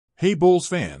Hey Bulls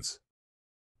fans!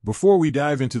 Before we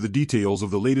dive into the details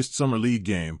of the latest Summer League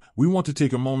game, we want to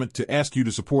take a moment to ask you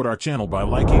to support our channel by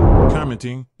liking,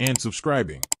 commenting, and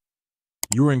subscribing.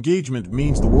 Your engagement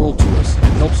means the world to us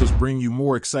and helps us bring you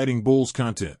more exciting Bulls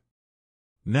content.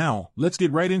 Now, let's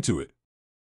get right into it.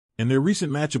 In their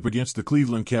recent matchup against the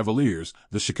Cleveland Cavaliers,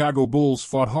 the Chicago Bulls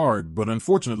fought hard but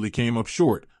unfortunately came up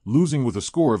short, losing with a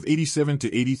score of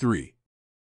 87-83.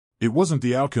 It wasn't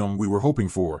the outcome we were hoping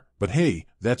for, but hey,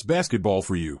 that's basketball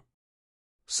for you.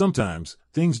 Sometimes,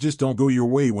 things just don't go your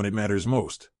way when it matters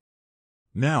most.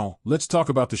 Now, let's talk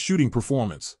about the shooting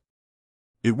performance.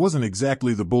 It wasn't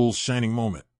exactly the Bulls' shining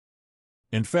moment.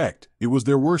 In fact, it was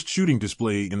their worst shooting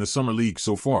display in the Summer League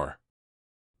so far.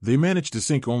 They managed to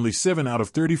sink only 7 out of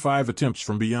 35 attempts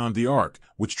from beyond the arc,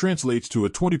 which translates to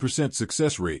a 20%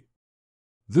 success rate.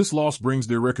 This loss brings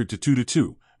their record to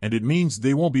 2-2, and it means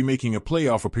they won't be making a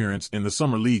playoff appearance in the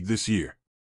Summer League this year.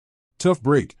 Tough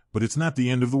break, but it's not the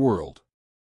end of the world.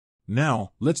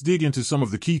 Now, let's dig into some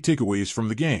of the key takeaways from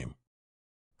the game.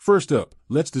 First up,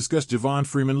 let's discuss Javon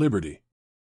Freeman-Liberty.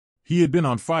 He had been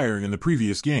on fire in the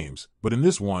previous games, but in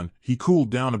this one, he cooled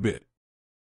down a bit.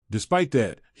 Despite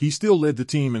that, he still led the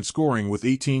team in scoring with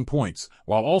 18 points,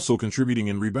 while also contributing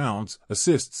in rebounds,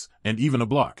 assists, and even a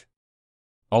block.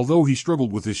 Although he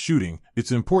struggled with his shooting,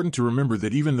 it's important to remember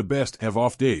that even the best have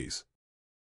off days.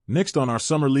 Next on our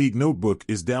Summer League notebook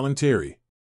is Dalen Terry.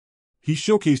 He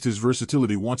showcased his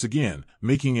versatility once again,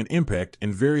 making an impact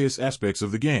in various aspects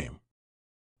of the game.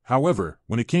 However,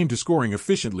 when it came to scoring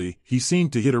efficiently, he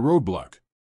seemed to hit a roadblock.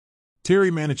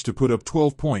 Terry managed to put up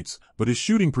 12 points, but his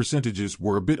shooting percentages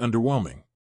were a bit underwhelming.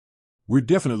 We're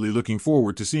definitely looking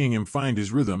forward to seeing him find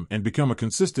his rhythm and become a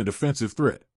consistent offensive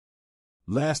threat.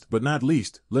 Last but not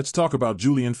least, let's talk about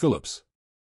Julian Phillips.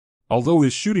 Although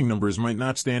his shooting numbers might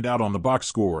not stand out on the box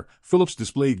score, Phillips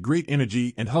displayed great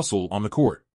energy and hustle on the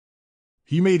court.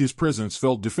 He made his presence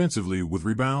felt defensively with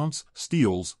rebounds,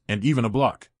 steals, and even a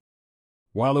block.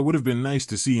 While it would have been nice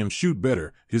to see him shoot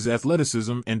better, his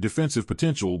athleticism and defensive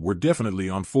potential were definitely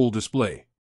on full display.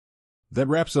 That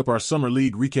wraps up our Summer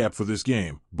League recap for this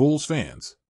game, Bulls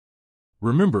fans.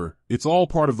 Remember, it's all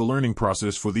part of the learning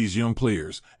process for these young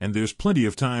players, and there's plenty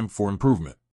of time for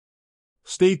improvement.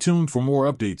 Stay tuned for more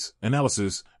updates,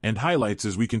 analysis, and highlights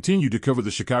as we continue to cover the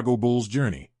Chicago Bulls'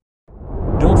 journey.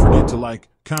 Don't forget to like,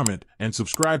 comment, and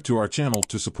subscribe to our channel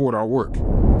to support our work.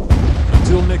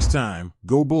 Until next time,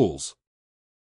 go Bulls!